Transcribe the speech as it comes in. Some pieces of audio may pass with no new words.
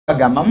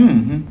agamba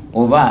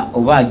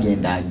oba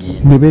agenda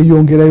ne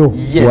beeyongerayo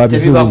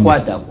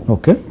tebibakwatako.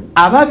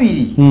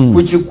 Ababiri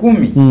ku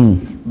 10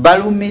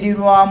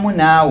 balumirirwamu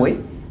naawe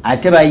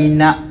ate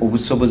bayina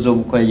obusobozi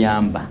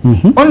obukuyamba.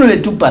 Only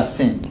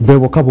 2%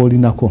 beboka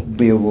bolinako.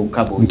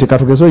 Nti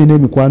katugeze oyina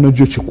emikwano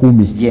gyo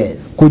 10.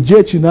 Kujja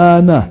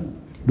 8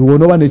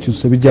 liwonoba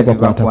n'ekisuse bijja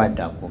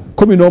bakwatako.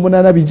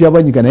 18 bijja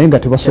banyiga naye nga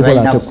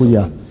tebasobola ate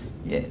kuya.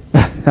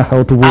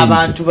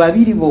 Abantu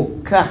babiri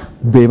bokka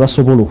be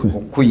basobola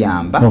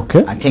okuyamba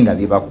ate nga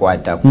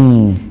bibakwatako.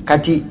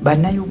 Kati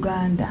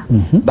bannayuganda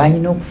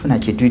balina okufuna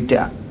kye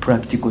tuyita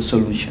practical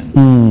solution.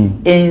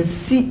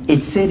 Ensi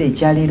ekiseera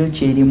ekyaleero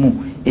kyerimu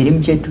erimu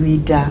kye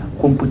tuyita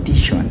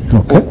competition,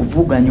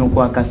 okuvuganya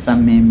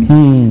okwakasameme.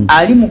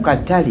 Ali mu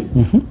katale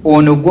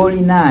ono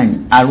gw'olinaanyi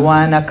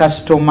alwana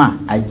kasitoma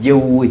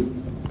ajjewuwe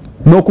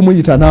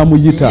n'okumuyita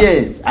n'amuyita.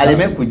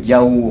 Aleme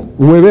kujjawo.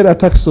 Webeera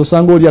taxi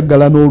osanga oli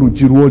aggala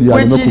n'oluggi lw'oli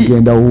aleme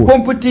kugendawo.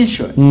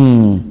 Competition.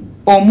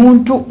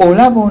 Omuntu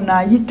olaba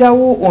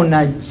onaayitawo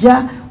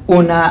onajja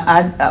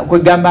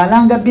kwegamba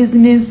alanga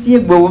bizinensi ye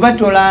gwe bw'oba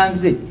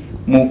tolanze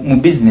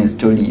mu bizinensi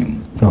toliimu.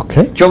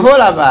 Kyova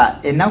olaba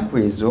ennaku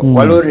ezo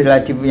waliwo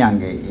relative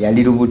yange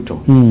yali lubuto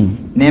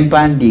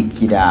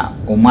nempandiikira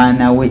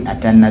omwana we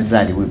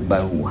atannazaaliwa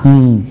ebbaluwa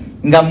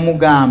nga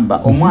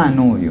mugamba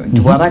omwana oyo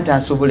nti bw'aba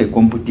taasobole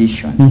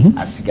competition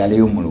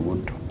asigaleyo mu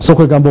lubuto. So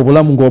kwegamba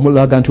obulamu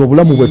ng'omulaga nti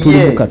obulamu bwe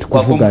tulimu kati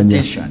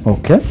kuvuganya.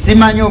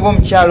 Simanyi oba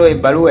omukyalo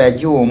ebbaluwa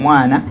yagiwa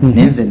omwana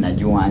nenze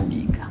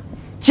nagiwandiika.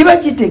 Kiba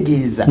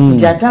kitegeeza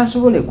nti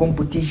ataasobole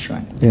competition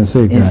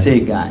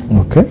enseegaanyi.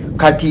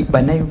 Kati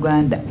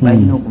bannayuganda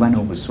balina okuba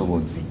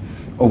n'obusobozi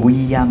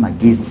obuyiya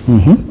amagezi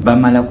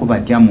bamalako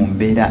batya mu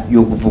mbeera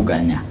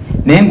y'okuvuganya.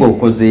 Naye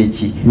ng'okoze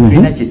eki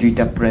tulina kye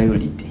tuyita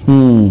priority.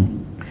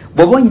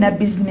 Bw'oba olina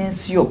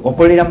bizinensi yo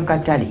okolera mu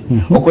katale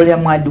okolera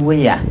mu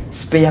hardware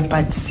spare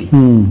parts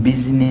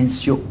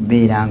bizinensi yo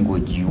beera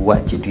ng'ogiwa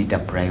kye tuyita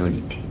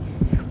priority.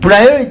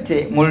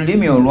 Priority mu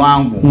lulimi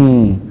olwangu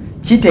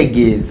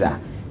kitegeeza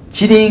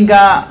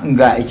kiringa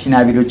nga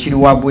ekinabiro kiri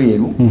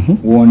wabweru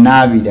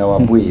woonaabira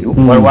wabweru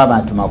waliwo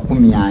abantu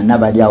 40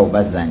 bali awo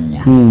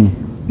bazannya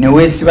ne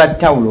weesiba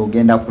tawulo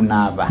ogenda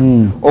kunaaba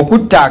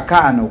okutta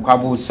akaana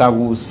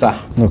okabuusabuusa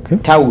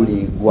tawulo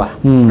egwa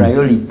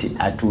priority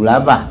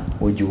atulaba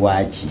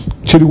ogiwaki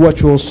kiriwa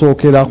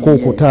kyosookerako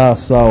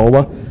okutaasa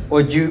oba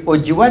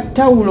ogiwa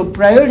tawulo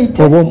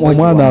priority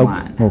omwana.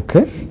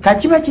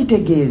 Kakiba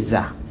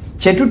kitegeeza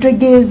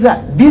kyetutegeeza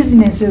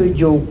bizinensi eyo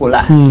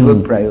gy'okola iwe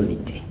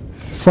priority.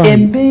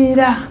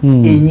 Embeera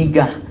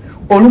enyiga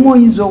olumu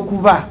oyinza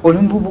okuba oli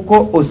muvubuka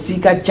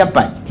osiika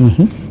chapati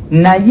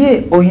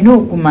naye olina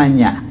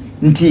okumanya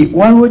nti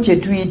waliwo kye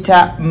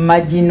tuyita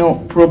marginal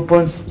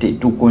propensity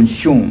to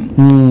consume.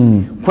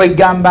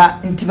 Kwegamba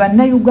nti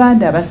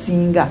bannayuganda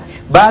abasinga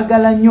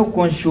baagala nnyo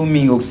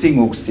consuming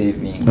okusinga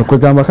okusavinga.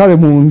 Kwegamba kale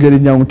mu ngeri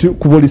nyangu nti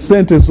ku buli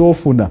ssente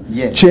z'ofuna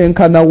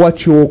kyenkana wa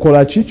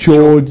kyokola ki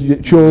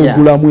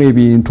kyogulamu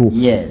ebintu.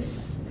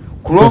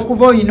 Ku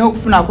lw'okuba olina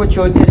okufunako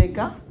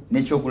kyotereka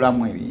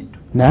n'ekyogulamu ebintu.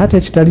 Naye ate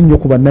ekitali nnyo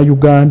ku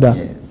bannayuganda.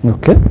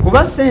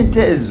 Kuba ssente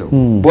ezo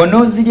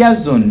bw'onoozirya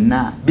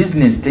zonna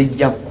bizinensi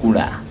tejja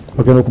kukula.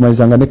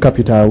 Nokumalizanga ne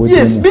capital.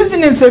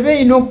 Business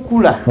ebe ino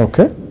okukula.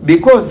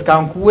 Because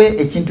kankuwe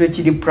ekintu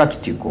ekiri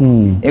practical.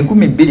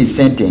 12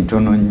 sente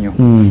entono nnyo.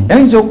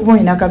 Oyinza okuba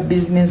olina ka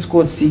business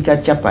k'osiika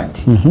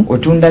chapati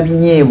otunda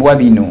binyeebwa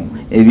bino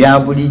ebya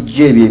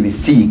bulijjo ebyo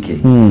ebisiike.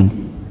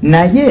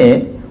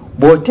 Naye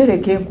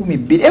bw'otereka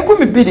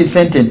 12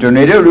 sente entono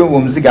era olwo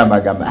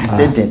omuzigambagamba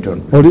sente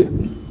entono.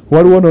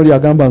 Waliwo n'oli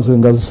agamba nze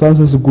nga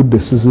zisanze zigudde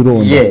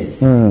sizironda.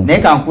 Naye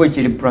kankuwe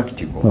ekiri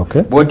practical.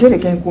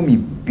 Bw'otereka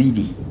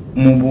 12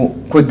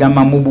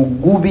 kwegamba mu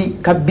bugubi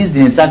ka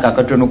bizinensi aka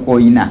katono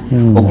k'oyina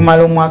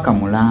okumala omwaka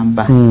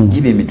mulamba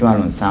giba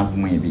emitwalo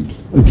 72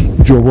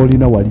 gy'oba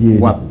olina wali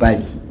eri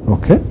wabbali.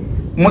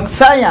 Mu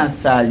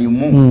sayansi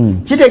alimu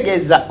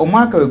kitegeeza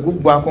omwaka we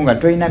guggwako nga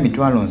tolina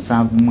mitwalo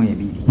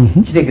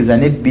 72 kitegeeza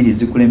n'ebbiri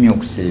zikulemye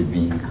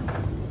okusevinga.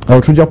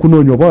 Awo tujja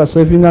kunoonya oba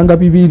wasavinganga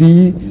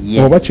 2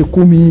 oba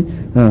 10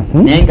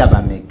 naye nga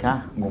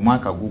bameka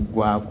ng'omwaka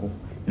guggwako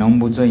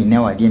n'omubuuza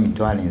oyina wali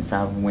emitwalo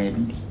 72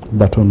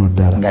 batono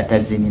ddala nga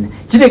tazinina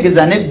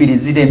kitegeeza n'ebbiri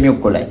ziremye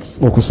okukolaki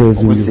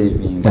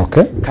okusevinga.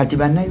 Kati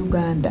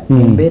bannayuganda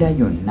mu mbeera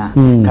yonna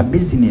ka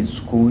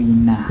bizinensi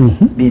k'oyina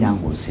beera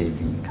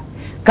ng'osevinga.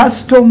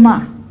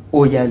 Kasitoma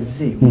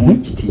oyaze mu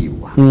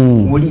ekitiibwa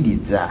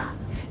wuliriza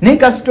naye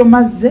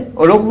kasitoma ze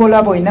olw'okuba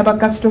olaba olina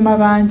bakasitoma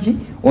bangi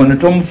ono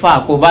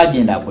tomufaako oba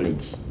agenda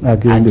akoleki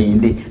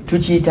agende.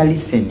 Tukiyita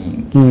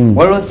listening.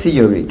 Waliwo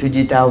theory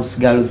tugiyita house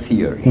girl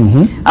theory.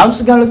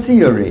 House girl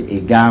theory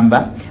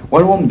egamba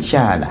waliwo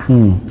omukyala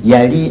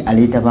yali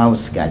aleeta ba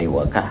house girl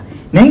ewaka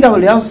naye nga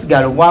buli house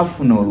girl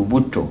bw'afuna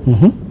olubuto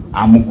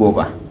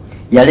amugoba.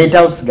 Yaleeta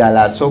house girl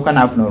asooka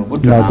n'afuna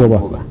olubuto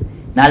n'amugoba.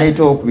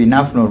 N'aleeta owokubiri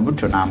n'afuna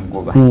olubuto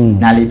n'amugoba.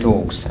 N'aleeta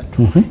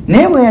owokusatu.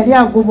 Naye bwe yali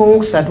agoba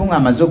owokusatu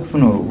ng'amaze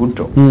okufuna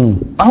olubuto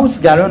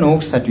house girl ono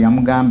owokusatu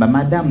yamugamba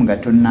madamu nga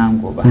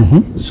tonnangoba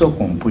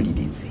sooka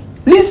ompulirize.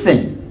 Listen,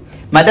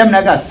 madam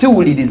naga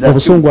siwuliriza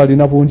obusungu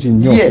alina bungi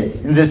nnyo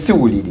yes nze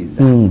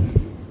siwuliriza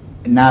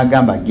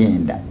n'agamba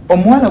genda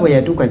omuwala bwe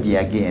yatuuka gye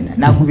yagenda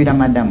n'akubira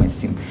madamu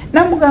essimu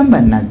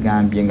n'amugamba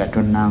nagambye nga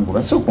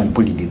tonnanguba sooka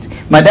ompulirize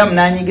madamu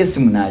n'anyiga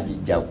essimu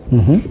n'agijjako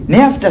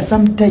naye after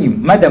some time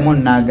madamu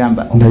ono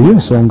n'agamba naye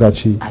ensonga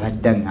ki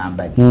abadde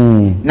aŋŋamba ki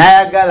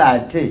n'ayagala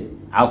ate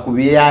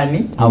akubire ani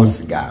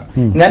awusigalo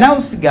nga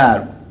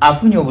n'awusigalo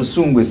afunye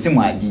obusungu essimu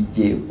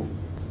agijjeeko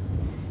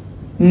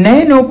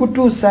naye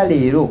n'okutuusa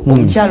leero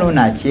omukyalo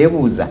ono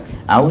akyebuuza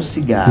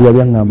awusigalo yali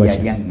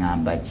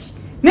aŋŋamba ki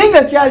naye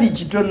nga kyali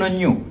kitono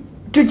nnyo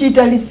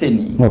tukiyita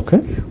listening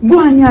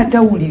gwani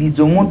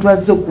atawuliriza omuntu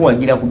azze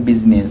okuwagira ku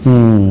bizinesi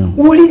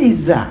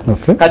wuliriza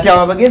kati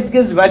abo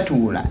abagezigezi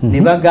batuula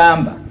ne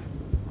bagamba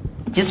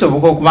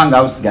kisoboka okuba nga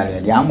awusigalo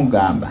yali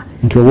amugamba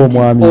nti oba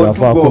omwami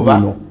yavaako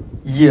bino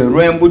ye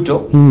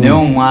lw'embuto naye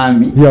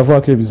omwami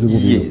yavaako ebizibu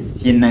bino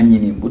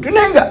yenannyini embuto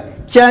naye nga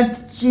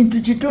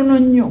kintu kitono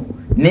nnyo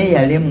naye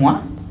yalemwa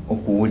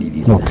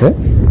okuwuliriza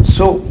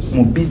so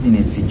mu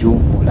bizinesi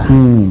gyokola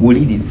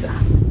wuliriza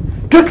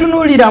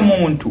totunuulira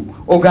muntu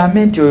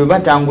ogambe nti oyo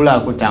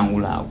batangulaako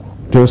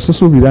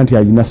tosisuubira nti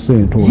alina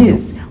ssente oyo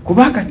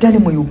kuba akatale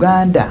mu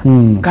Uganda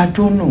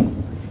katono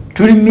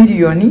tuli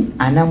miliyoni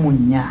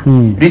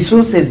 44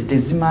 resources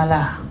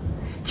tezimala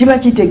kiba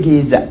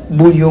kitegeeza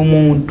buli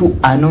omuntu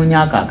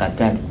anoonya ako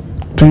akatale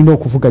tulina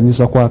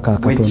okuvuganyisa kwako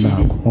akatono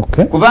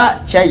ako kuba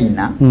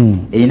China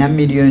erina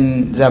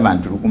miliyoni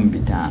z'abantu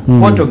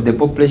 15 part of the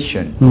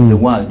population of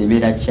the world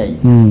ebeera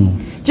China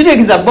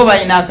kitegeeza bo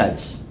balina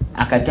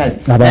akatale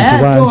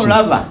abantu bangi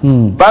olaba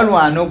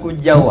balwana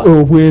okujjawa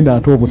obwenda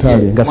ate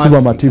obutale nga si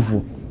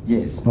bamativu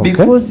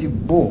because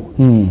bo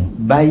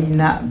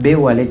balina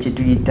bewale kye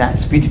tuyita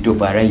spirit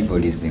of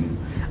arrivalism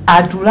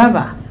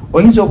atulaba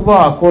oyinza okuba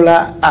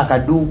wakola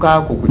akaduuka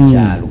ako ku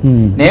kyalo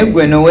naye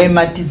gwe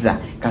noweematiza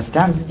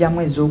kasita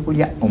nzijjamu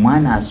ez'okulya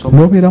omwana asoma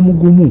nobeera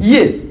mugumu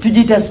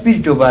tugiyita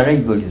spirit of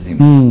arrivalism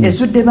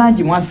esudde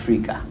bangi mu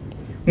Africa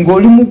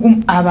ng'oli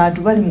mugumu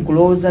abantu bali mu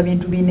kulowooza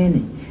bintu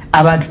binene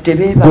abantu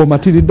tebeeba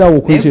ng'omatiriddeawo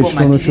okwekyo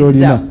ekitono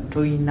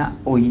ky'olina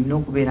olina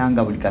okubeera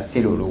nga buli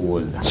kaseera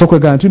olowooza so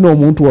kwegamba nti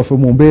n'omuntu waffe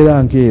mu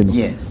mbeera ng'eno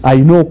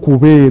alina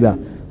okubeera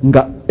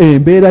nga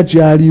embeera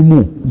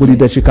gy'alimu buli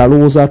dakika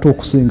alowooza ate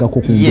okusingako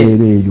ku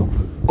mbeera eyo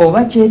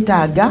oba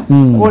kyetaaga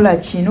kola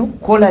kino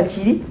kola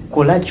kiri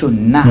kola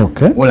kyonna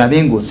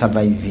olabe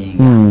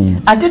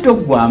ng'osurvivinga ate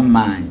toggwamu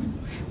maanyi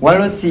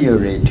waliwo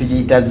theory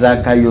tugiyita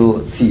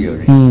zaakayo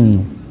theory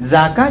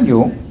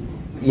zaakayo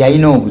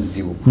yalina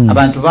obuzibu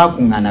abantu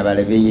bakuŋŋaana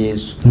balabe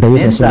Yesu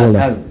naye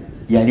zaakayo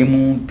yali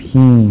mumpi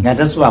nga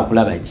tasobola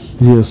kulaba ki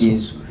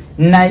Yesu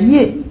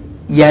naye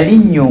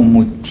yalinnya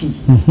omuti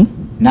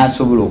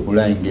n'asobola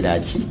okulengera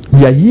ki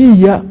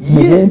yayiiya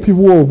mu bumpi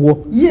bwobwo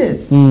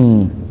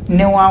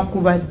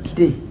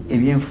newankubadde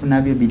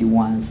ebyenfuna byo biri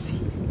wansi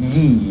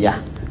yiiya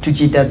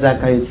tukiyita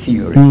zaakayo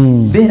theory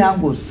beera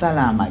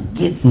ng'osala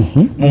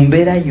amagezi mu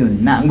mbeera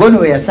yonna ng'ono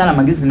we yasala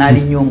amagezi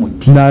n'alinnya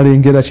omuti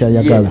n'alengera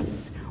kyayagala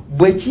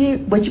bwe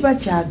kiba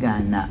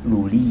kyagaana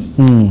luli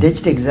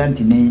tekitegeeza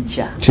nti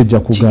n'enkya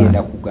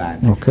kigenda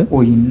kugaana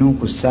olina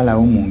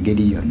okusalawo mu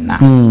ngeri yonna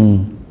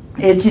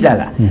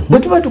ekirala bwe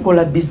tuba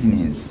tukola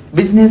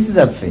bizinesi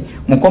zaffe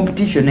mu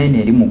competition eno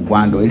eri mu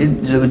ggwanga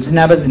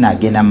zinaaba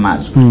zinaagenda mu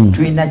maaso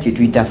tulina kye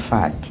tuyita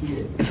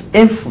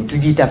f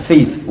tugiyita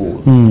faithful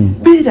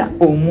beera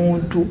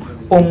omuntu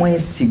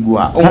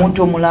omwesigwa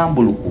omuntu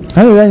omulambulukufu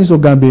ano yayinza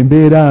okugamba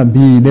embeera mbi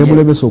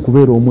nemulemesa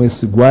okubeera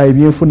omwesigwa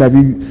ebyenfuna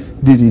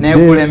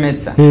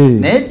nekulemesa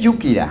naye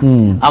jjukira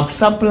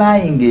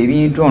akusupplyinga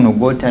ebintu ono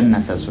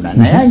gw'otannasasula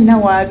naye alina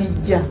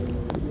waabijja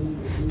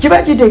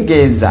kiba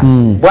kitegeeza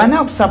bwana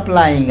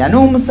akusupplyinga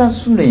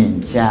n'omusasula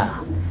enkya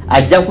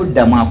ajja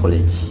kuddamu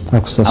akoleki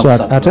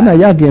ate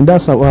naye agenda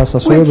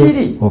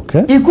asasule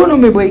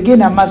economy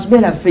bwegenda maaso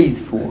beera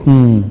faithful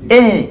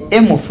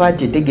emufa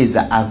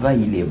kyetegeeza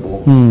available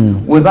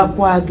we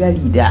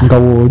bakwagalira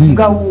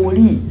nga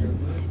wooli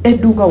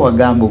edduuka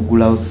wagamba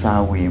ogulawo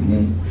ssaawa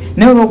emu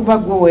naye olwokuba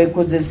gwe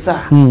weekozesa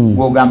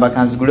gw'ogamba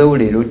kanzigulewo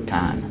leero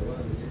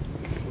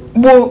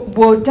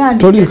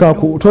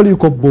 5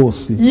 toliko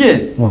boosi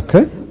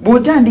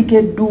bw'otandika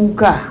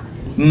edduuka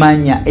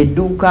manya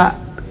edduuka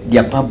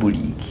lya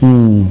public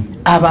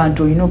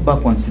abantu olina obba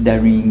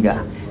consideringa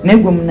naye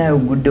gwe munaye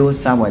oguddewo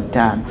ssaawa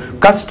 5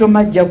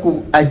 kasitoma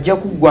ajja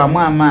kuggwamu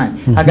amaanyi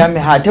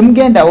agambe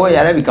temugendawo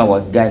yalabika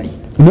waggali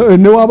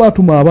newaba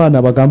atuma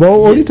abaana bagamba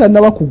oli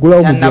tannaba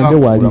kugulawo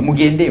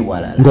mugende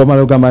ewalala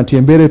ng'omala ogamba nti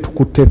embeera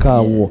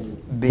etukuttekaawo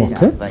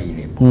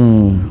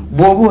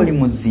bw'oba oli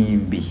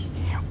muzimbi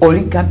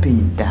oli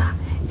kapenta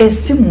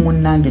essimu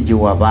munnange gye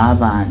waba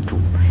abantu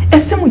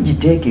essimu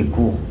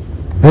giteekeko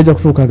ajja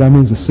kutuuka agambe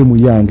nze essimu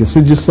yange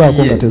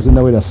sigisaako nga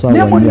tezinawera ssaawa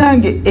ne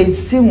munnange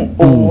essimu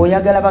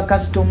oyagala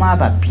bakasitoma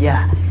abapya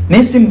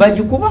n'essimu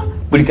bagikuba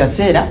buli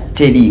kaseera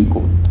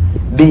teriiko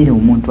beera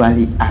omuntu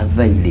ali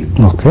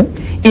available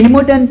in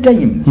modern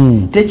times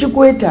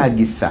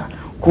tekikwetaagisa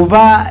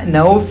kuba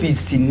na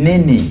ofiisi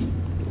nene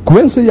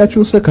kubense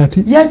yakyuse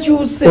kati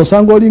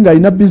osanga oli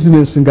ng'alina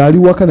bizinesi ng'ali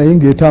waka naye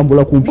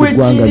ng'etambula kumpi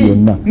ggwanga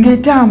lyonna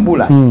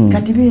ng'etambula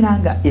kati beera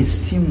nga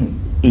essimu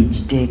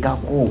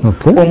ekiteekako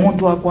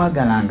omuntu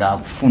akwagala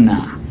ng'akufuna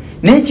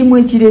n'ekimu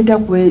ekireeta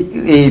ku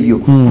ebyo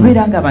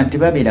kubeera nga abantu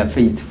tebabeera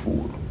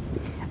faithful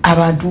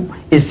abantu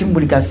essimu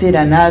buli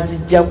kaseera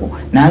n'aziggyako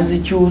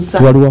n'azikyusa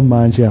waliwo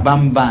manja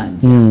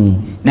bamubanja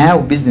naye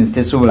awo bizinesi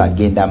tesobola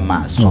kgenda mu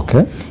maaso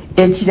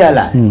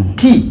ekirala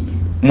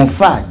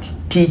mufaati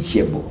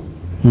teachable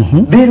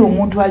beera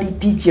omuntu ali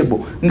teachable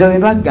nga bwe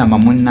bagamba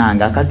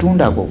munnanga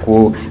akatunda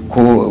ako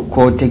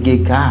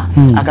k'otegeka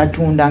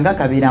akatunda nga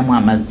kabeeramu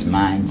amazzi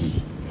mangi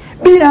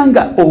beera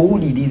nga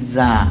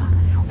owuliriza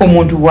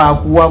omuntu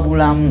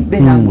bwakuwabulamu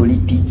beera nga oli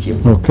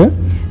teachable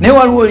naye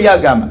waliwo oli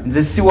agamba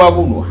nze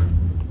siwabulwa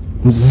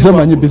nze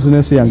manyi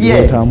bizinesi yange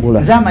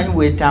bwetambula nze amanyi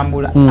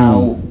bwetambula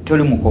awo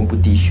toli mu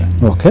competition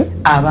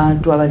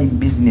abantu abali mu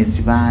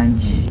bizinesi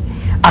bangi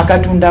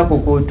akatunda ako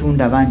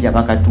k'otunda bangi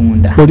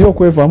abakatunda oli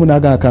okwevaamu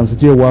n'agaa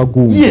kanzigye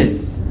ewagumu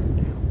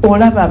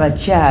olaba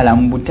abakyala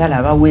mu butale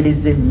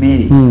abaweereza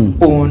emmere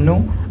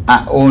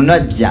ono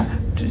ajja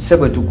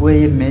sebo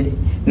tukuweeyo emmere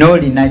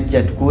n'oli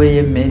najja tukuweeyo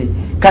emmere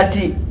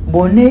kati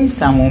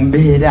boneeyisa mu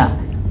mbeera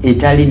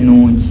etali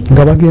nnungi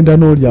nga bagenda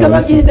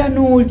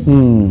n'oli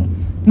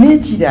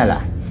n'ekirala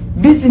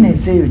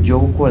bizinesi eyo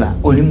gy'okola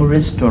oli mu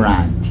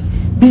restaurant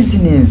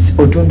bizinesi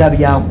otunda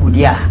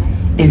byakulya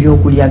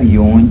ebyokulya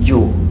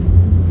biyonjo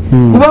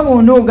kuba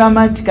bwona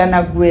ogamba nti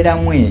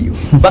kanagweramu eyo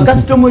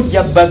bakasitoma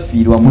ojja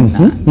bafiirwa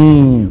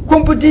munnange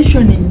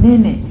competition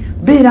nene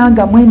beera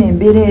nga mwene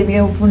embeera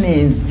ebyenfuna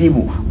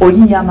enzibu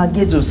oyinya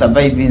amagezi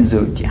osurvivinze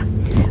otya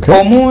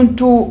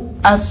omuntu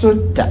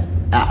asotta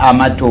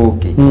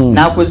amatooke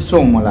n'akozesa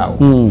omulawo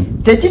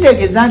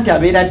tekitegeeza nti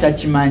abeera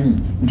takimanyi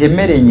nti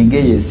emmere enyiga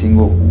eyo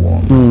esinga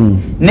okuwooma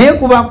naye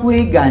kuba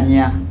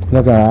kweganya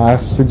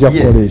sijja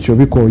kukola ekyo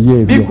bikooya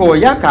ebyo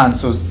bikooya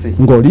kansose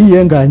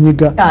ng'oliye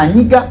ng'anyiga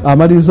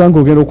amaliriza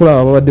ng'ogenda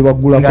okulaba babadde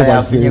baggulako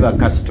bafunye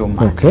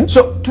bakasitoma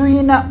so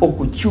tulina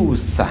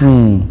okukyusa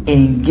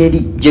engeri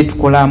gye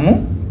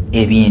tukolamu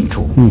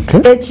ebintu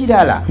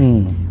ekirala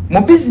mu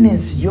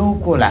bizinesi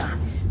y'okola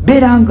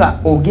beera nga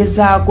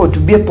ogezaako to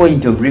be a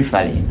point of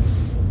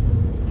reference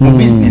mu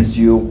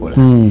bizinesi y'okola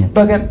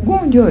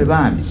gonjo we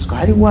bambi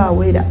sukaali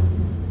waawera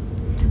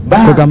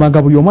kugamba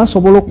nga buli omu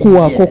asobola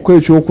okuwaako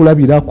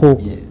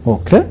ekyokulabirako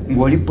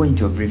ng'oli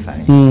point of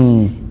reference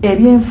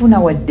ebyenfuna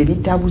wadde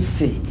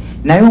bitabuse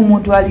naye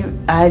omuntu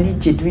ali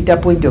kyetuyita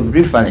point of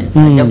reference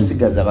ajja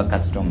kusigaza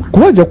bakasitoma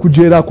kuba ajja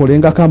kujeera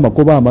akolengako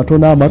amagoba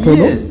amatono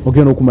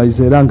ogenda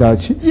okumaliza era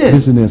ngaki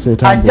bizinesi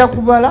etambudde ajja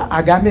kubala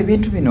agamba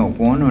ebintu bino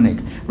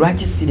okwonooneka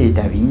lwaki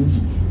sireeta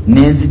bingi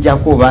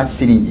nenzijjako oba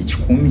siringi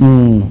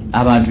 10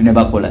 abantu ne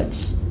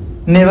bakolaki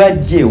ne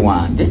bajja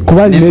ewange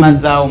ne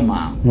mazaawo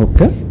mangu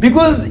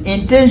because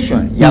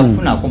intention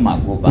yakufunako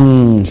magoba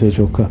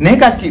naye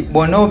kati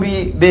bona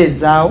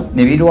obibeezaawo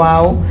ne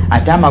birwawo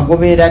ate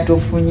amagoba era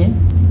tofunye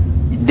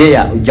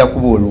deya ojja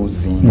kuba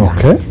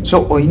oluuzinga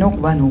so olina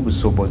okuba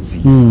n'obusobozi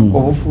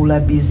obufuula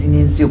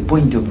bizinensi yo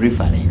point of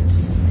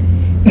reference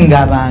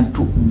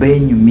ng'abantu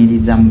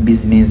beenyumiriza mu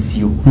bizinensi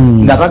yo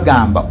nga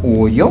bagamba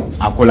oyo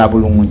akola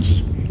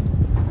bulungi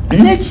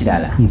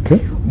n'ekirala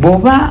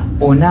bw'oba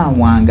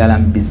onaawangala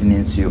mu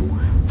bizinensi yo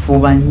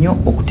fuba nnyo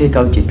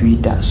okuteekawo kye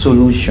tuyita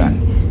solution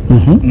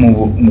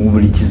mu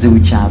buli kizibu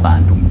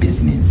ky'abantu mu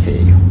bizinensi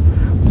eyo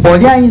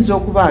oli ayinza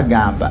okuba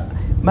agamba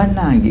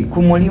bannange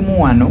ku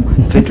mulimu wano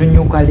ffe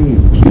tunyuka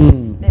leeti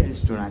ne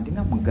restaurant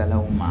nga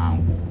muggalawo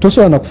mangu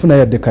tosobola nakufuna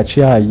yadde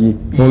kakyayi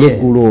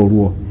olweggulo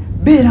olwo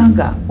beera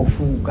nga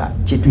ofuuka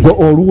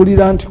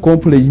oluwulira nti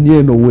complain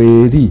eno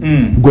weeri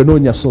gwe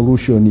noonya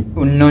solution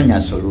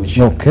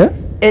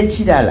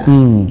ekirala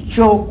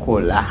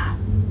kyokola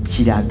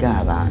kiraga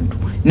abantu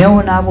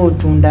newonaaba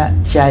otunda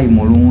kyayi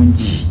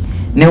mulungi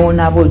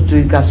newonaaba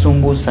otuika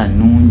sumbuusa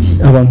nnungi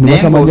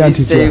naye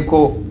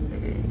ng'obiseeko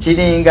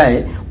kiringa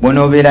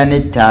bonobeera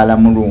n'ettaala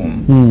mu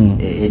luumu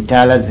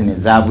ettaala zino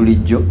eza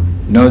bulijjo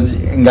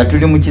nga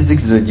tuli mu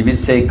kizikizo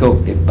gibiseeko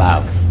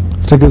ebbaafu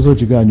tegeeza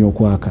okiganya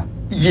okwaka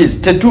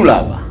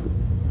tetulaba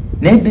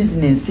naye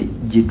bizinensi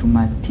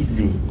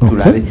gyetumatize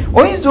tulabe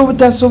oyinza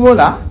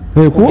obutasobola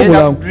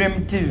kugenda ku Dream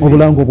TV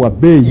obulango bwa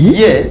bbeeyi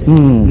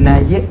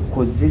naye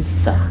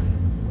kozesa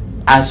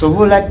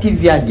asobola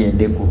TV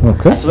agendeko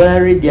asobola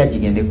radio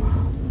agigendeko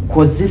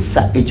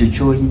kozesa ekyo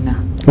kyolina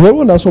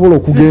waliwo nasobola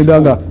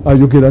okugenda nga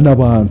ayogera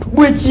n'abantu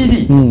bwe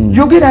kiri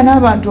yogera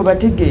n'abantu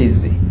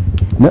obategeeze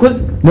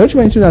naye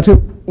kimanyi kino ate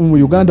mu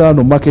Uganda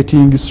wano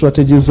marketing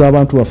strategies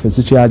z'abantu baffe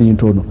zikyali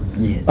ntono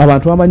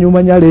abantu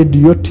bamanyumanya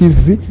radio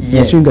TV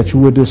nakinga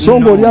kiwedde so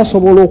ng'oli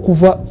asobola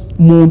okuva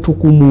muntu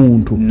ku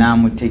muntu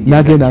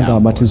n'agenda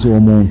ng'amatiza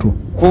omuntu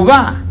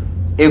kuba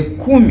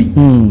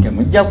 10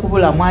 temujja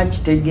kubulamu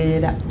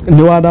akitegeera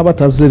newaanaaba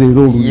tazze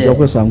leero olujja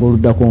kwesanga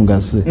oluddako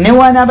ngazze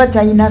newaanaaba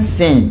talina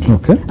ssente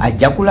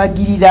ajja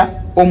kulagirira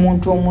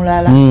omuntu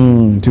omulala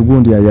nti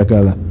gundi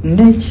ayagala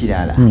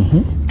n'ekirala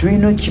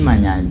tulina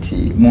okimanya nti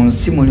mu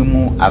nsi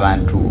mulimu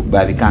abantu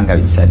babikanga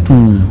bisatu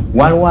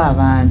waliwo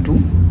abantu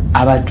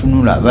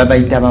abatunula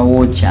babayita ba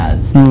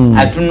watchers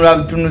atunula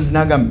butunuzi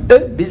nagamba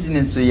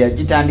business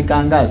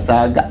yagitandika nga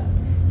asaaga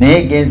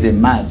naye genze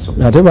maaso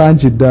ate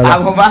bangi ddala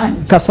abo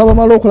bangi kasaba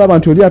malo okulaba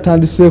nti oli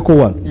atandiseeko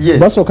wano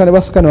basooka ne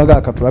basika ne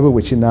bagala katulabe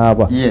bwe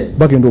kinaaba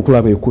bagenda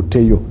okulaba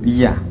ekutteyo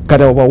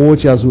kati abo ba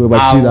watchers we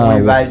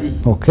bagiraawo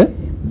okay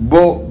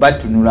bo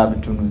batunula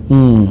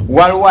butunuzi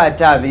waliwo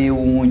ate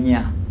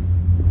abeewuunya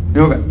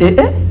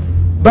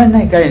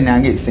banaye kale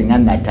nange senga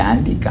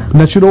natandika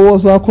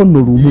nakirowoozaako nno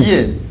lumu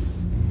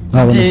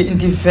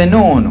nti ffene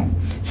ono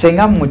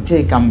senga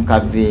muteeka mu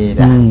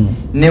kaveera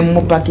ne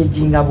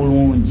mupakeginga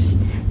bulungi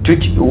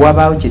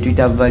wabaawo kye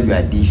tuyita value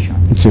addition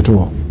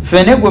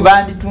ffene gwe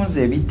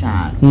banditunze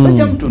 5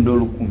 bajja mutunda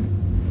 1000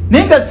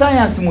 naye nga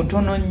sayansi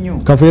mutono nnyo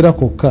kaveera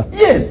kokka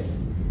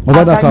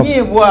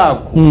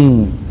akanyeebwako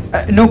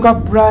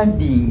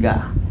nokabrandinga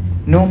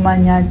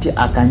nomanya nti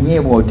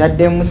akanyeebwa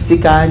otaddemu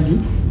sikangi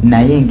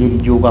naye engeri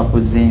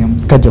gy'obakozeemu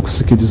kajja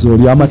kusikiriza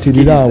oli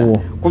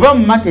amatiriraawo kuba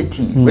mu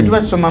marketing bwe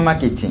tuba tusoma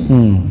marketing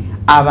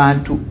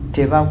abantu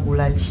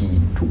tebagula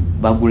kintu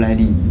bagula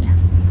linnya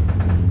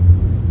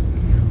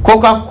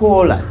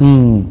Coca-Cola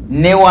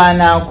ne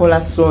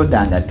wanaakola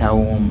soda nga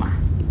tawooma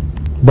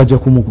bajja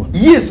kumugula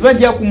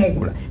bajja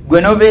kumugula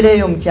gwe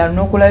nobeereeyo mu kyalo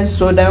n'okola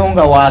soda yo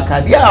nga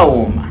waakabi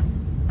awooma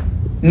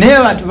naye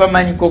abantu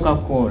bamanyi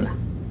Coca-Cola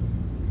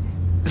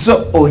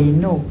so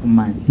oyina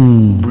okumanya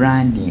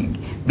branding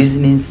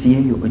business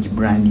yeyo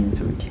ogibranding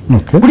zoti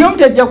buli omu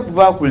tajja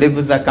kuba ku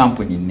level za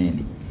company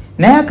nene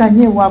naye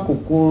akanyeebwako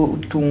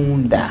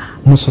kutunda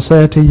mu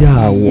society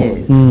yaawo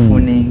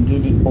funa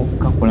engeri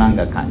okukakola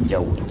nga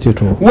kanjawulo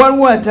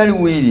waliwo atali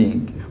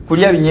willing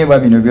kulya binyeebwa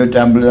bino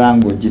byotambulira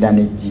ng'ogira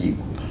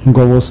n'ejjiiko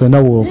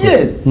ng'oboosenawo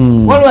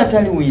waliwo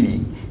atali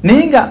willing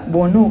naye nga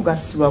bwona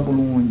ogasibwa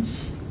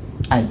bulungi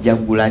ajja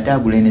kugula ate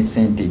agule ne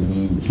sente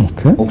nyingi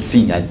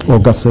okusinga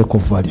ogaseeko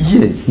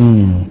value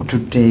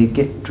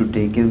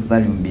tuteeke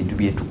value mu bintu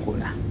bye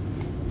tukola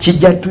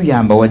kijja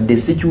tuyamba wadde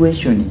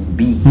situation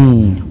mbi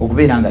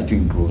okubeera nga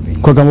tuimproving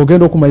kwagamba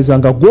ogenda okumaliza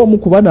nga gw'omu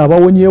ku bano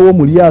abawonyeewo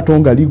mu lyato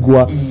nga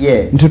ligwa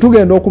nti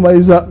tugenda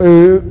okumaliza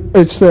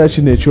ekiseera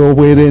kino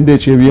ekyobwerende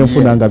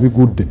ekyebyenfuna nga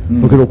bigudde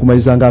ogenda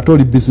okumaliza nga ate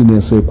oli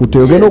bizinensi ekutte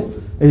ogenda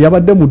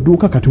eyabadde mu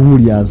dduuka kati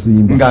wuuli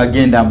azimba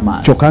ng'agenda mu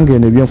maaso kyokka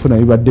ng'eno ebyenfuna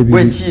bibadde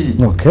bibi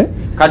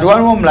kati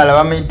waliwo omulala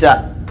bamuyita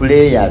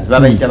players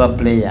babayita ba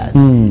players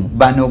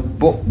bano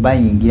bo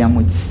bayingira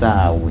mu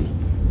kisaawe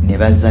ne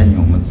bazannya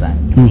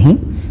omuzannyo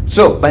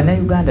so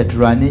bannayuganda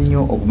tulwane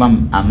nnyo okuba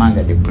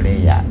amanga the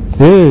players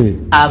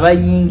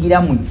abayingira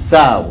mu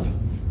kisaawe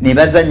ne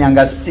bazannya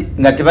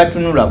nga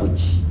tebatunula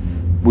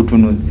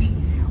butunuzi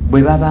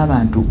bwe baba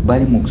abantu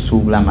bali mu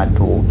kusuubula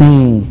amatooke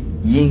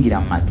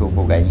yingira mu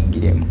matooke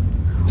gayingiremu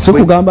si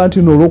kugamba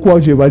nti n'olwokuba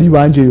gye bali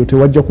bangi eyo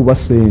tewajja kuba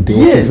ssente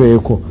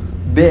otuveeko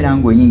beera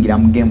ng'oyingira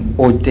mu gemu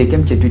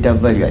oteekemu kye tuyita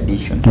value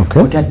addition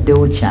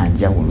otaddewo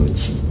kyanjawulo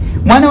ki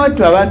mwana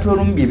wattu abantu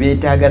olumu bye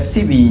beetaaga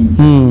si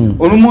bingi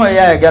olumu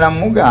oyo ayagala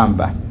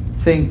mugamba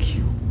thank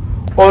you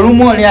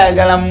olumu oli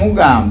ayagala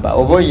mugamba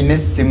oba oyina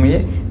essimu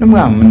ye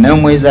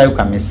nomwezaayo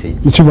ka message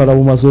ekibala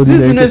bumaze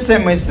olizino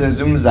SMS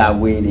ezimu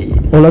zabwereere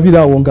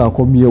olabiraawo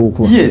ng'akomyewo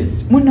kuba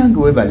munange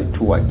webale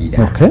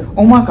tuwagira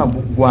omwaka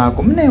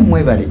guggwako munaye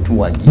mwebale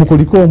tuwagira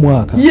mukuliko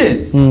omwaka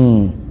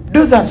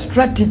those are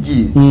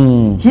strategies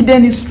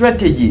hidden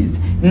strategies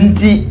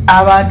nti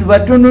abantu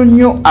batono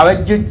nnyo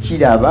abajja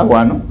kiraba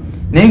wano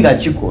naye nga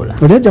kikola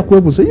oli ajja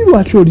kwebuuza ye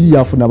lwaki oli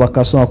yafuna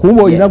bakasoma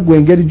kuba olina gwe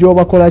engeri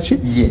gy'obakola ki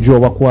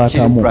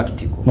gy'obakwatamu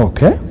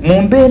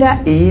mu mbeera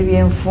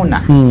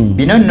ey'ebyenfuna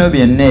bino nno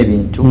byonna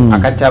ebintu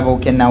akatabo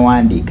ke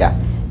nawandiika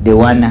the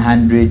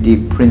 100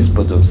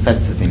 principles of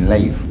success in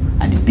life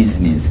and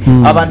business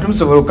abantu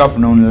musobola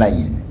okukafuna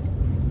online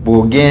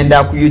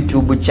bw'ogenda ku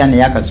YouTube channel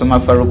yakasoma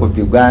Faruku of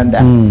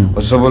Uganda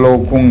osobola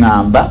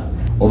okuŋŋamba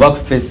oba ku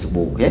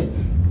Facebook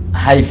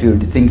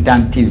Highfield Think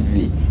Tank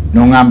TV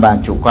nongamba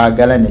nti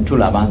okwagala ne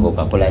tulabanga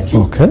okakola ki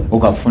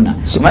okafuna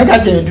maika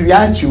kye ebintu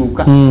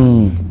byakyuka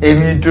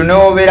ebintu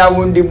n'obeera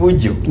bundi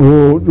bujjo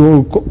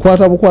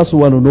kwata bukwaso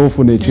wano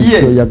n'ofuna ekintu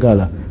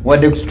kyoyagala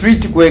wadde ku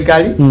street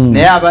kwekali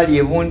naye abali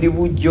ebundi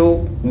bujjo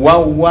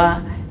wawa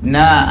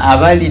na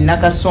abali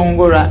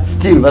nakasongola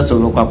still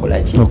basobola okakola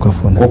ki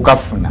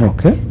okafuna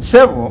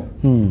sebo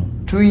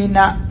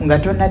tuyina nga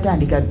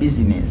tonatandika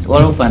business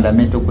waliwo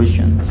fundamental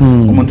questions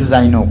omuntu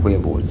zalina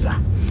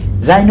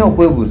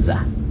okwebuuza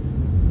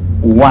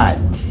what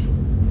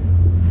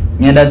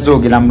ngenda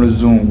zoogera mu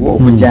luzungu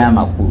okujjayo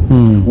amakulu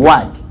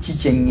what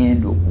kiki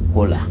ngenda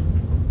okukola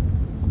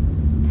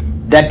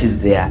that is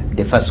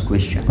the first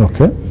question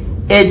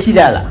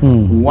ekirala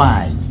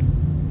why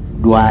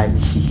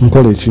lwaki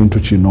nkola ekintu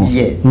kino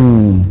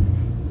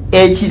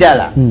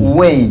ekirala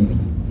when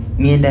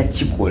ngenda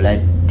kikola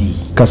ddi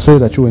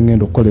kaseera kiwe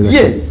ngenda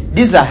okukolera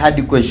these are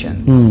hard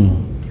questions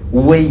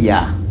where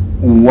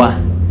wa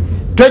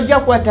tojja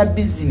kwata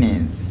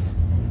business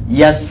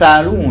ya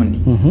salundi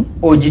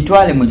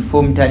ogitwale mu kifo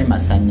omutali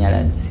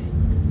masannyalaze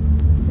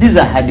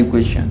these are hard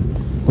questions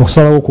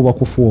okusalawo kuba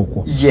kufu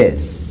okwo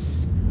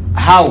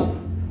how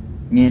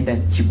ngenda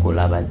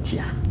kikola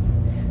batya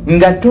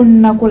nga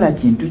tonnakola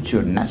kintu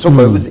kyonna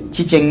soka webuze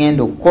kiki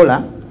ngenda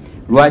okukola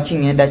lwaki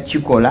ngenda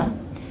kikola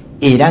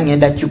era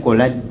ngenda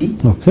kikola ddi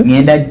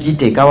ngenda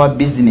giteeka wa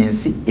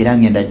bizinensi era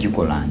ngenda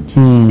gikola nti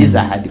these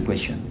are hard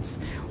questions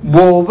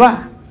bw'oba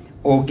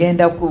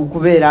ogenda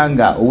kubeera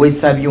nga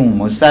owesa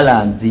byuma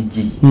osala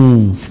nzigi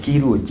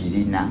skill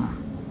ogirina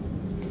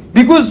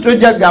because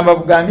tojja gamba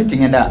bugambi nti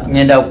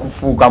ngenda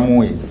kufuuka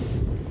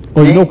muwezi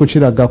olina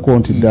okukiragako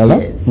nti ddala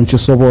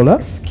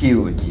nkisobola skill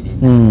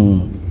ogirina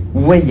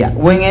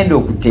wengenda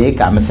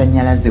okuteeka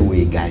amasanyalaze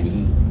weegali.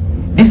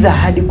 These are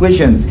hard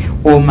questions.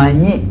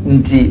 Omanye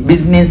nti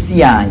business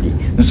yange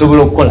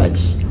nsobola okukola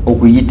ki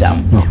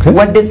okuyitamu.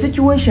 What the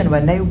situation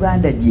bana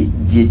Uganda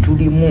gye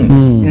tulimu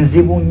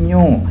nzibu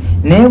nnyo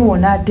naye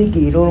wona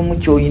ategeera olumu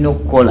ky'olina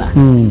okukola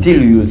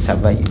still you will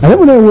survive. Ale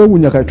muna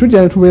weewunya kati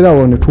tujja ne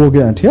tubeerawo ne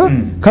twogera nti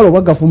kale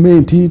oba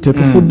gavumenti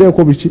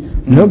tetufuddeeko biki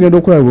naye ogenda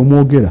okulaba bwe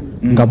mwogera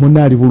nga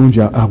munnaali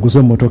bulungi aguze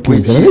emmotoka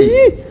empya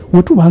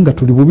wetubanga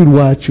tuli bubi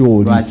lwaki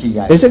oli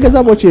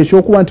ekitegeeza bo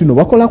kyekyokuba nti no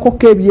bakolako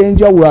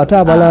ebyenjawulo ate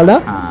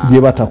abalala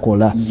bye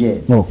batakola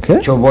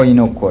kyoba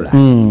olina okukola.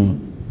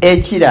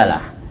 Ekirala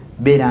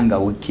beera nga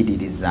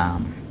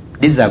wekkiririzaamu.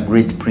 These are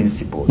great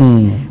principles.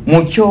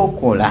 Mu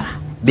kyokola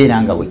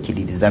beera nga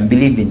wekkiririzaamu.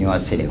 Believe in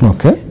yourself.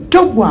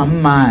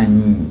 Togwamu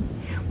maanyi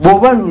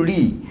bw'oba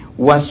luli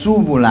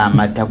wasuubula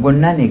amata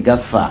gonna ne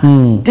gafa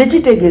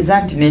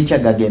tekitegeeza nti n'enkya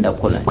gagenda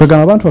kukola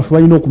kwegamba abantu baffe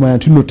balina okumanya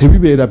nti no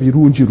tebibeera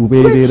birungi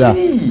lubeerera.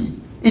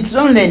 It's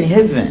only in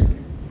heaven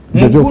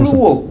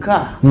mugulu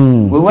wokka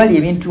wewali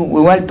ebintu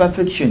wewali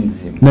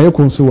perfectionism naye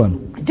ku nsi wano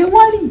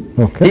tewali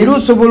era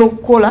osobola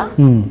okukola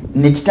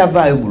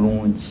nekitavaayo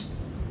bulungi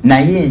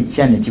naye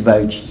enkya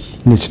nekivaayo kiki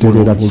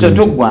nekitereera bulungi so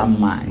togwamu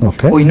maanyi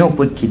olina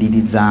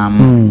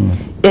okwekkiririzaamu.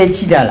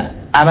 Ekirala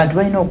abantu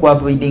balina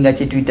okuavoidinga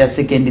kye tuyita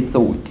second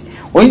thought.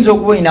 Oyinza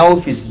okuba olina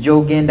office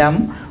gy'ogendamu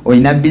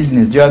olina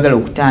business gy'oyagala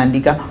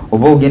okutandika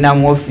oba ogenda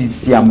mu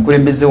office ya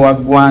mukulembeze wa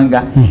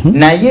ggwanga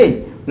naye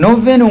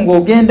noveeno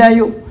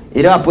ng'ogendayo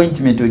era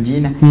appointment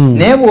ogina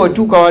naye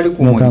bw'otuuka wali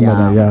ku mulyango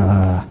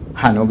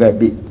hano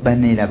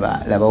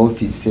laba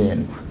office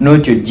eno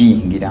n'otyo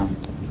giyingiramu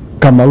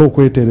kamala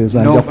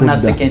okwetereza nja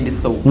kudda second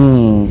thought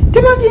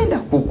tebagenda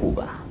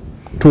kukuba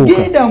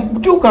genda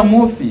tuuka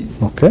mu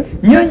office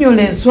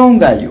nnyonnyola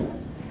ensonga yo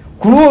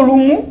kulwa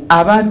olumu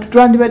abantu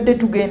twandibadde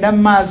tugenda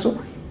mu maaso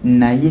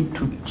naye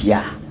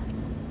tutya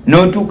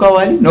n'otuuka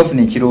wali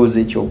n'ofuna ekirowoozo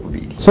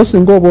ekyokubiri. So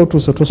singa oba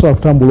otuuse tosobola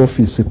kutambula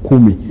ofiisi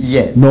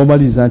 10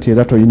 n'omaliriza nti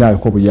era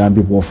tolinaayoko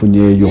buyambi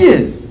bw'ofunyeeyo.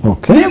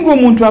 Naye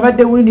ng'omuntu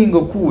abadde willing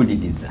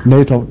okuwuliriza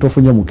naye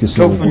tofunye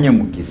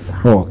mukisa.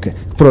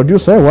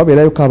 Producer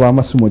wabeerayoko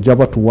ab'amasimu ojja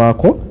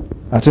batuwaako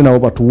ate nabo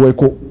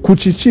batuweeko ku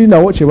kiki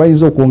nawo kye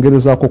bayinza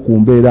okwongerezaako ku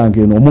mbeera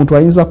ng'eno omuntu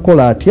ayinza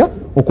kukola atya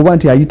okuba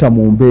nti ayita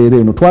mu mbeera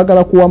eno.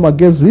 Twagala kuwa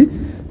magezi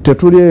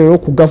tetuli ero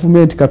ku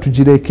gavumenti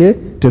katugireke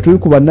tetuli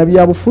ku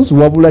bannabyabufuzi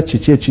wabula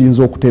kiki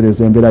ekiyinza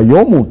okutereeza embeera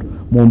y'omuntu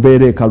mu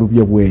mbeera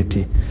ekalubye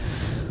bweti.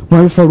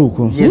 Mwami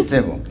Faruku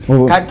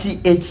kati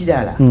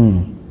ekirala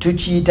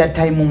tukiyita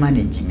time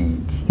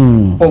management.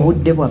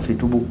 Obudde bwaffe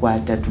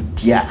tubukwata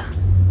tutya?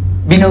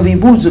 Bino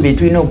bibuuzo bye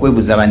tulina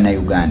okwebuuza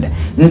bannayuganda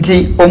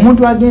nti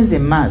omuntu agenze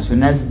mu maaso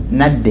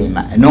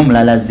n'adda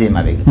n'omulala azze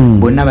emabega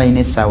bonna balina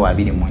essaawa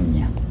 24.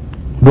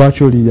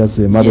 Lwaki oli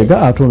yazze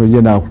emabega ate ono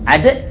ye naawe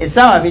ate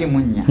essaawa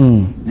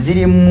 24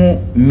 zirimu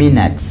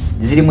minutes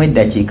zirimu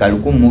eddakiika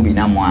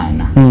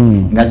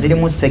 144 nga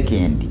zirimu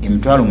sekendi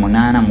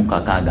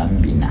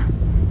 8,864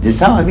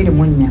 zessaawa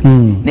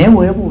 24 naye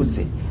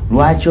weebuuze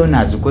lwaki ono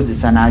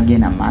azikozesa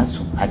n'agenda mu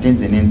maaso ate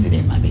nze n'enzira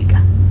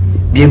emabega.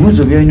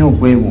 Byebuuzo byolina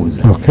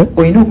okwebuuza.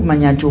 Olina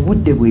okumanya nti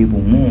obudde bwe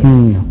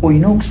bumu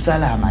olina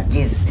okusala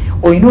amagezi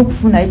olina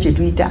okufunayo kye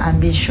tuyita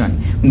ambition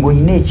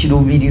ng'olina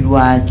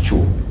ekiruubirirwa kyo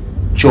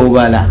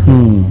kyobala.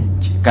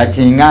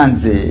 Kati nga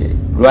nze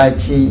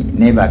lwaki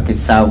neebaka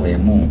essaawa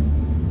emu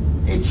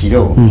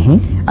ekiro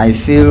I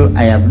feel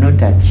I have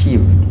not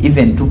achieved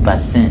even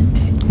 2%.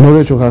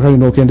 N'olwekyo kaakali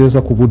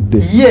n'okendeeza ku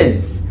budde.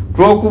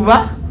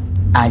 Lw'okuba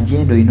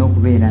agenda olina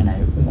okubeera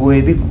nayo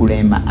gwe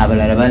bikulema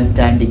abalala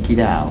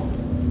batandikiraawo.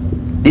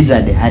 These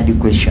are the hard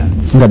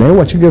questions. Nga naye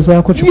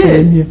wakigezaako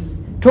kikulemye.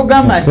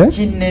 Togamba nti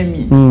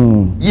kinnemye.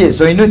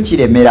 Olina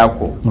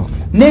okiremerako.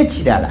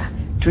 N'ekirala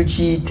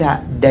tukiyita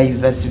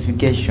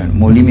diversification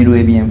mu lulimi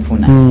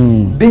lw'ebyenfuna.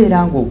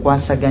 Beera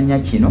ng'okwasaganya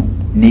kino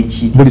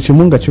n'ekiri. Buli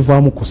kimu nga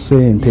kivaamu ku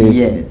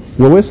ssente.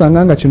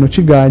 Weweesanga nga kino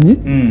kigaanyi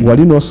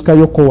wali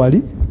n'osikayoko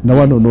wali na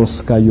wano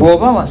n'osikayo.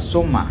 Bw'oba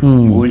wasoma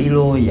ng'oli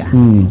looya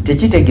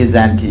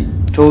tekitegeeza nti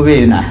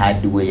tobeeyo na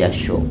hardware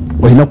shop.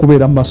 Olina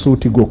kubeera mu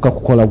masuuti gokka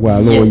kukola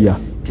bwa looya.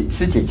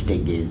 Si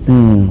kyekitegeeza.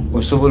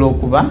 Osobola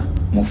okuba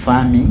mu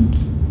farming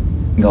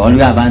nga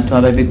waliwo abantu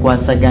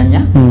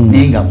ababikwasaganya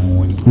naye nga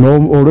muuli.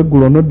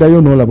 Olweggulo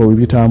n'oddayo n'olaba we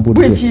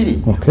bitambudde. Bwekiri.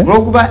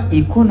 Olw'okuba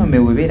economy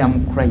webeera mu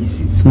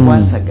crisis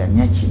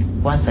kwasaganya kino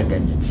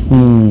kwasaganya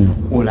kino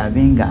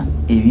olabe nga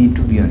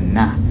ebintu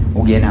byonna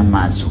ogenda mu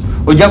maaso.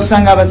 Ojja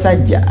kusanga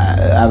abasajja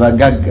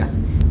abagagga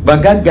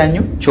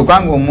bagagganyo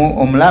kyokka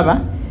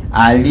ng'omulaba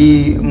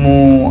ali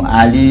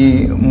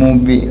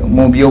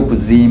mu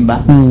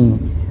byokuzimba,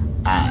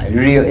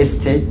 real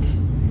estate,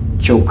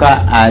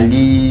 choka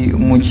ali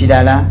mu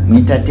kirala mu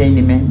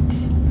entertainment,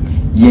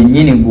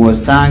 yennyini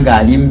gw'osanga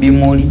ali mu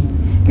bimuli,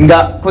 nga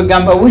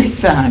kwegamba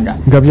weesanga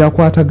nga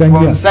byakwataganya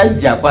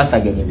omusajja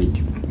akwasaganya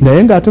bityo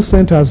naye ng'ate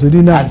ssente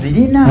azirina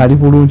ali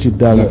bulungi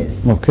ddala.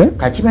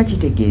 kakiba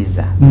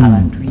kitegeeza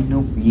abantu tulina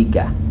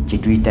okuyiga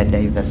kyetuyita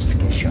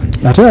diversification.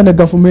 ate era ne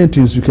gavumenti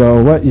nzukira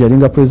oba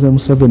yalinga President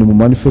Museveni mu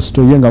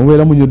manifesto ye nga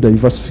mubeeramu nnyo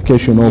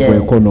diversification of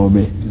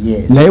economy.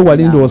 naye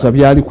wali ndowooza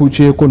byali ku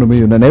kyekonomi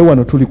yonna, naye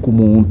wano tuli ku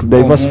muntu,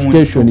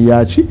 diversification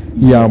yaki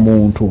ya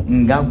muntu.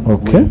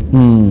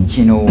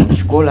 kino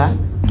kikola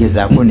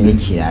gezaako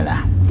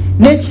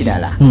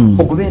n'ekirala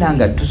okubeera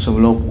nga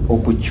tusobola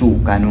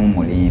okukyuka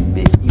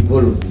n'omulembe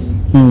evolving.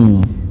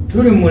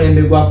 tuli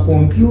mulembe gwa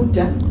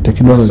computer,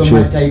 technology,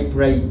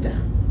 typewriter,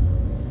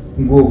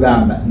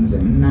 ng'ogamba nze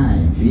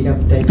munaye nviira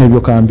ku typewriter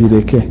ebyo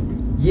kambireke.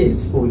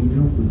 Yes,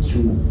 olina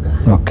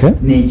okukyuka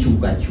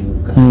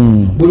n'enkyukakyuka.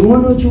 buli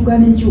wonookyuka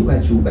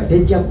n'enkyukakyuka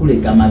tejja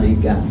kuleka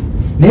mabega,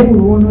 naye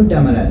buli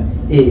wonodda malala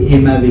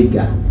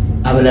emabega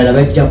abalala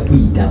bajja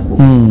kuyitako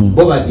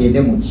bo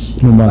bagende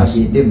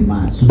bagende mu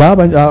maaso.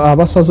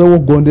 abasazewo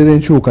okugondera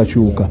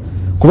enkyukakyuka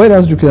kuba era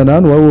nzijukira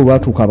naano waliwo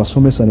baatuuka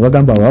abasomesa ne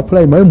bagamba aba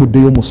primary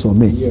muddeyo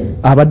musome,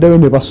 abaddeyo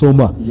ne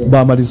basoma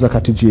bamaliza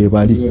kati gye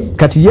bali.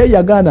 kati ye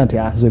yagaana nti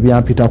nze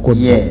byampitako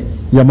dda,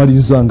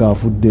 yamaliriza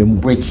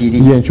ng'avuddemu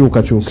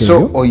yenkyukakyuka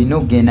eyo. olina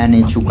okugenda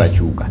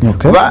n'enkyukakyuka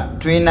kuba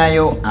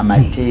tulinayo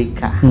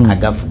amateeka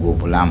agafuga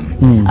obulamu.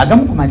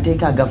 agamu ku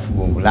mateeka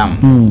agafuga obulamu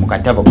mu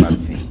katabo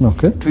kaffe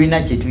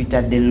tulina kye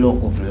tuyita the law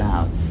of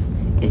love,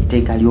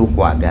 etteeka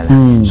ly'okwagala.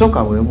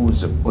 soka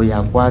weebuuzo oyo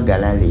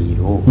akwagala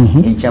leero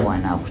enkya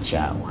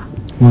bw'anaakukyawa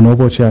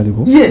onooba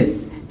okyaliwo.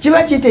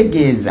 kiba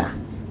kitegeeza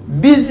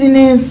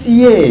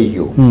bizinensi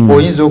yeeyo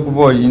oyinza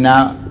okuba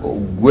olina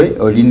gwe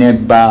olina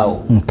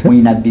ebbaawo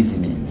mulina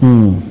bizinensi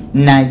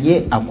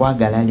naye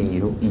akwagala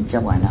leero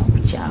enkya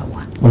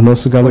bw'anaakukyawa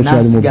onoosigala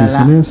okyali mu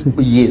bizinensi.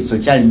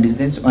 okyali mu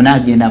bizinensi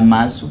onaagenda mu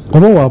maaso.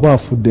 oba waaba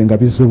afudde nga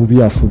bizibu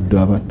byafudde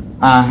abana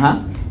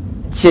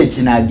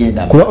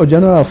kuba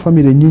ojanala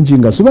famire nyingi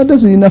nga zibadde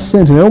zirina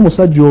ssente naye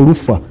omusajja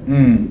olufa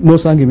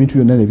n'osanga ebintu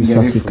byonna ne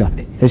bisasika.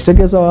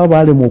 ekitegeeza baba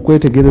baalema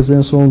okwetegereza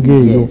ensonga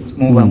eyo.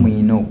 muba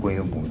muyina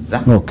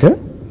okwebuuza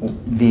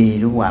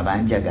leero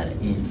bw'abanjagala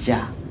enkya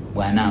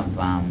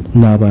bw'anaavaamu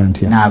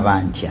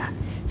n'aba ntya.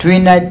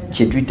 tulina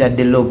kye tuyita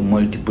the law of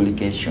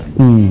multiplication,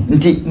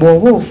 nti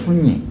bw'oba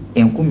ofunye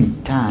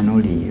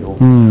 50,000 leero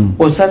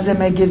osaze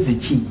magezi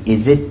ki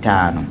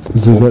ez'ettaano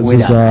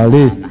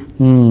zizaale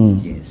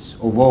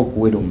oba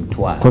okuwera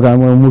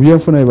omutwalo. mu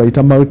byenfuna bye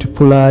bayita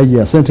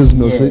multiplier, sente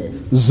zino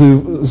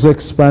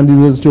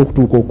zexpandize zitya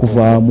okutuuka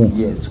okuvaamu.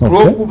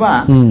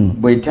 olwokuba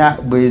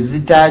bwe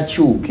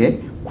zitaakyuke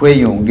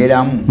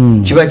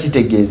kweyongeramu kiba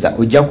kitegeeza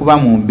ojja kuba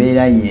mu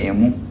mbeera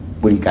y'emu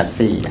buli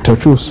kaseera,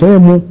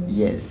 tokyuseemu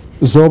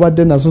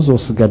z'obadde nazo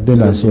z'osigadde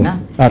nazo,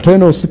 ate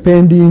olina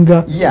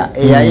osipendinga.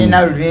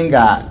 eyalina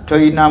lulinga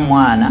toyina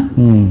mwana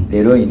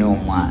leero olina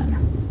omwana,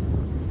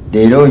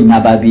 leero olina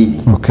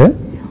babiri.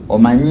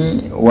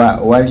 omanyi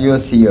waliyo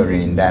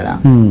theory endala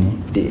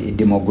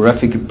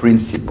demographic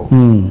principle.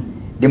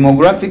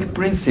 demographic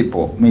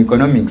principle mu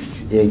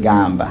economics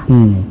egamba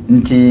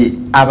nti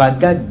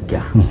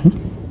abagagga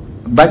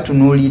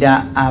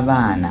batunuulira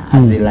abaana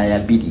as a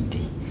liability,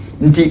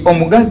 nti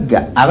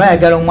omugagga aba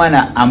ayagala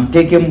omwana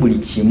amuteekemu buli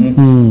kimu.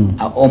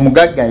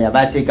 omugagga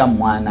yaba ateeka mu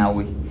mwana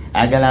we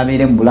ayagala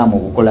abeere mu bulamu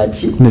obukola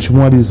ki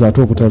nekimuwaliriza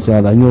ate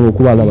obutazaala nnyo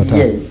olw'okubaala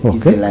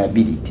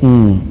liability.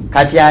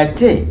 kati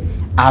ate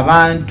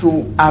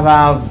abantu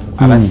abaavu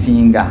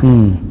abasinga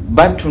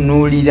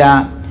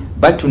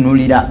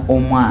batunuulira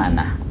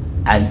omwana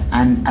as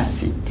an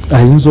asset,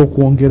 ayinza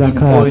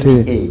okwongerako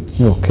ate.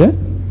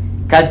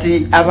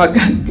 kati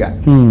abagagga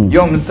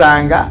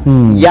y'omusanga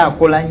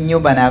yakola nnyo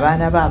bano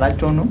abaana be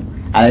abatono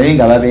alabe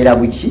nga babeera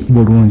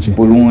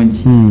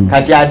bulungi.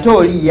 kati ate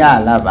oli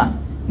yalaba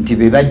nti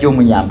be bajja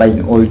omuyamba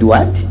in old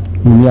what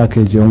mu myaka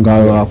egyo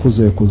nga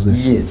akuzeekuze.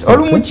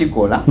 olumu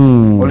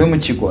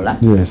kikola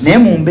naye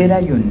mu mbeera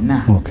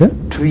yonna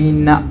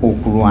tulina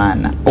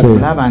okulwana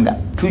okulaba nga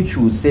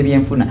tukyusa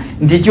ebyenfuna,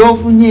 nti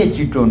kyofunye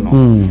ekitono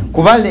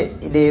kuba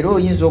leero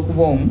oyinza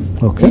okuba omu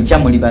ekya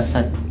muli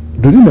basatu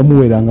luli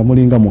muwera nga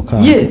mulinga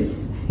mukaaga.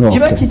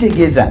 kiba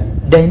kitegeeza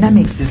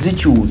dynamics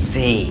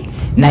zikyuse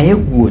naye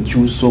gwe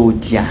okyusa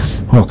otya.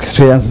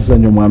 tweyanziza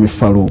nnyo mwami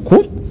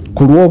Faluuku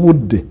ku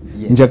lw'obudde.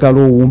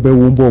 njagala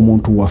owumbewumbe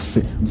omuntu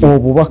waffe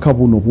obubaka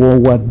buno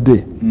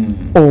bw'owadde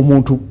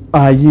omuntu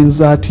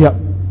ayinza atya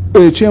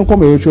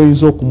ekyenkomerero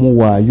kyoyinza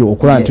okumuwaayo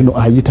okulaba nti no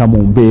ayita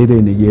mu mbeera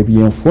eno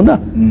y'ebyenfuna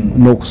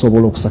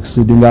n'okusobola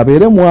okusakisidi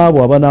ng'abeere mu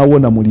abo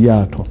abanaawona mu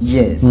lyato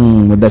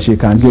mu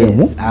ddakiika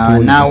ng'emu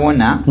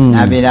n'awona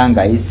n'abeera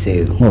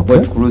ng'ayise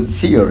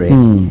theory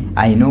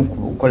alina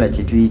okukola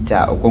kye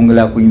tuyita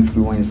okwongera ku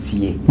influence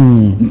ye,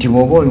 nti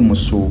bw'oba oli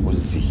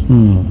musuubuzi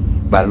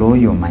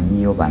balooyo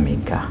omanyiyo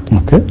bameka,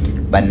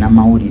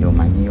 bannamawulire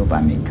omanyiyo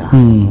bameka,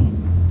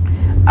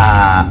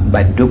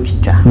 but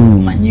doctor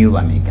omanyiyo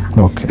bameka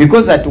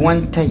because at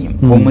one time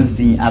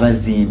omuzi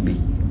abazimbi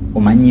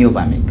omanyiyo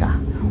bameka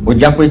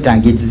ojja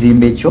kwetanga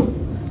ekizimbe ekyo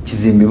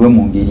kizimbibwe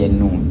mu ngeri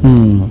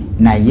ennungi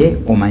naye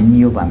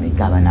omanyiyo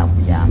bameka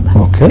abanakuyamba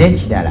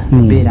n'ekirala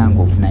beera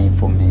ng'ofuna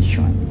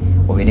information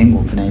obeere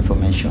ng'ofuna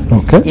information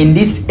in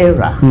this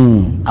era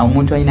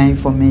omuntu alina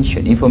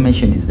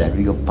information is the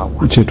real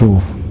power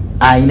kituufu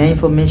ayina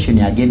information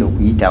yagenda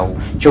okuyitawo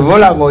kyova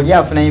olaba oli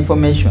afuna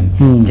information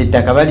nti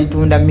ettaka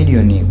balitunda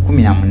miliyoni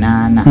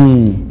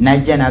 18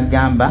 najja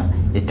n'agamba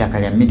ettaka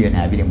lya miliyoni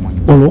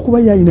 21 olwokuba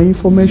yayina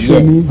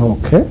information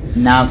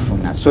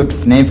n'afuna so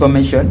tufuna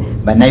information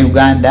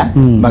bannayuganda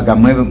baga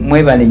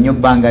mwebale nnyo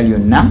bbanga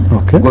lyonna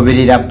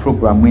goberera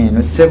programu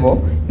eno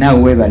sebo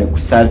naawe weebale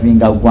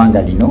kusalvinga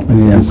ggwanga lino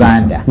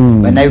Uganda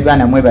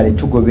bannayuganda mwebale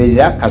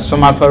tugoberera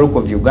Kasoma Faruq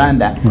of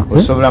Uganda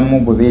osobola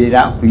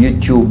mugoberera ku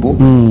YouTube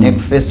ne ku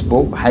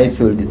Facebook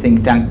Highfield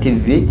Think Tank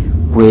TV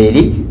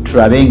kweri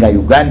tulabenga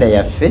Uganda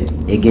yaffe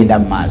egenda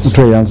mu maaso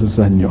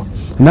tweyanziza nnyo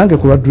nange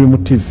ku Dream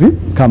TV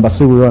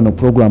kambasiwe wano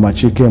program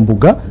akiika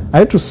embuga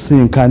aye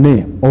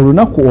tusinkane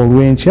olunaku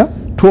olw'enkya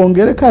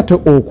twongere kate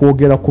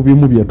okwogera ku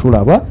bimu bye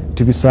tulaba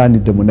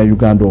tibisaanidde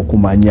munnayuganda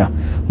okumanya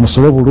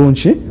musolo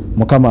bulungi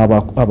mukama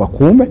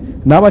abakuume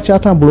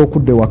n'abakyatambula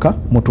okudde waka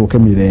mutuuke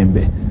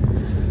mirembe.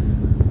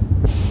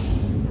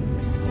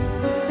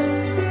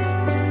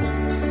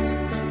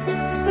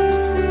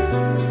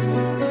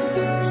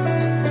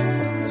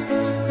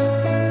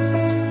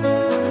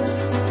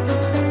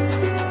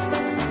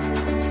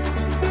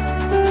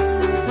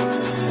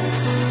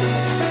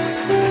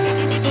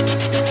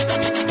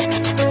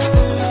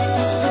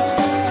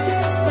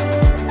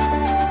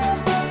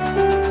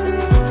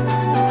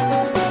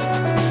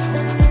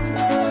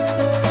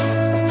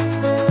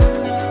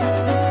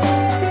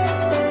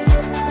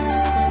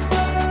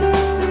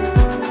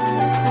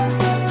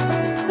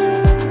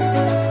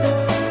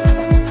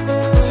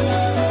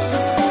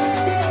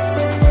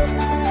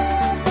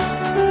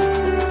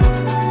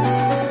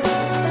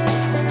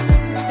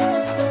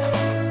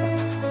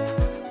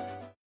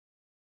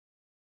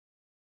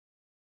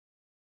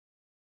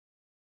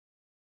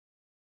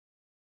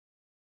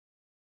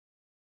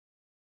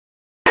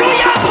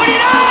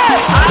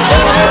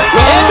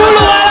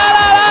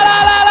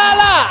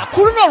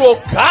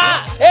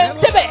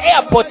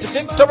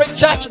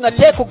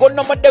 Nateku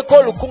gonna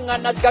madekolu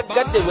kungana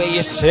gagade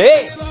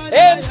weyese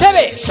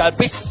entebe shall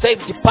be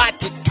saved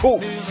party 2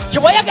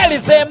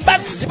 kiwayagalize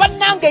embazi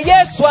bannange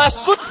Yesu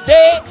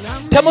asudde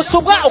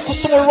temusubwa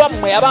okusumulwa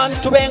mmwe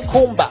abantu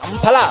b'enkumba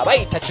mpala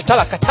bayita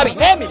kitala katabi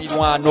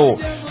n'emirirwano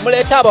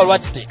muleta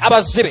abalwadde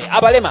abazibe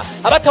abalema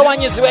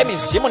abatawanyizibwa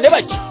emizimu ne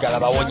bakiggala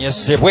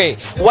bawonyezebwe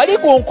wali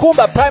ku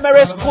Nkumba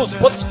Primary School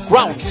Sports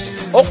Grounds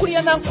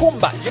okulira na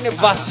Nkumba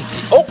University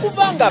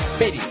okuvanga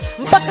 2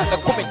 mpaka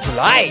 10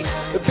 July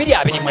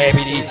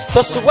 2022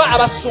 tosubwa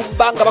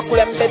abasumba nga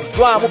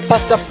bakulembeddwamu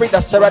Pastor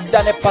Frida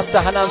Sarada ne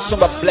Pastor Hannah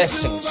Nsumba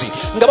Blessings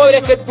nga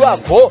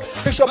bawerekeddwako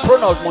Bishop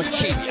Ronald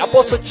Monchiri,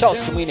 Apostle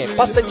Charles Tumwine,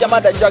 Pastor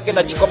Jamada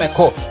Jagena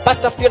Chikomeko,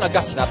 Pastor Fiona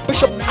Gassina,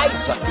 Bishop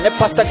Isaac ne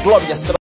Pastor Gloria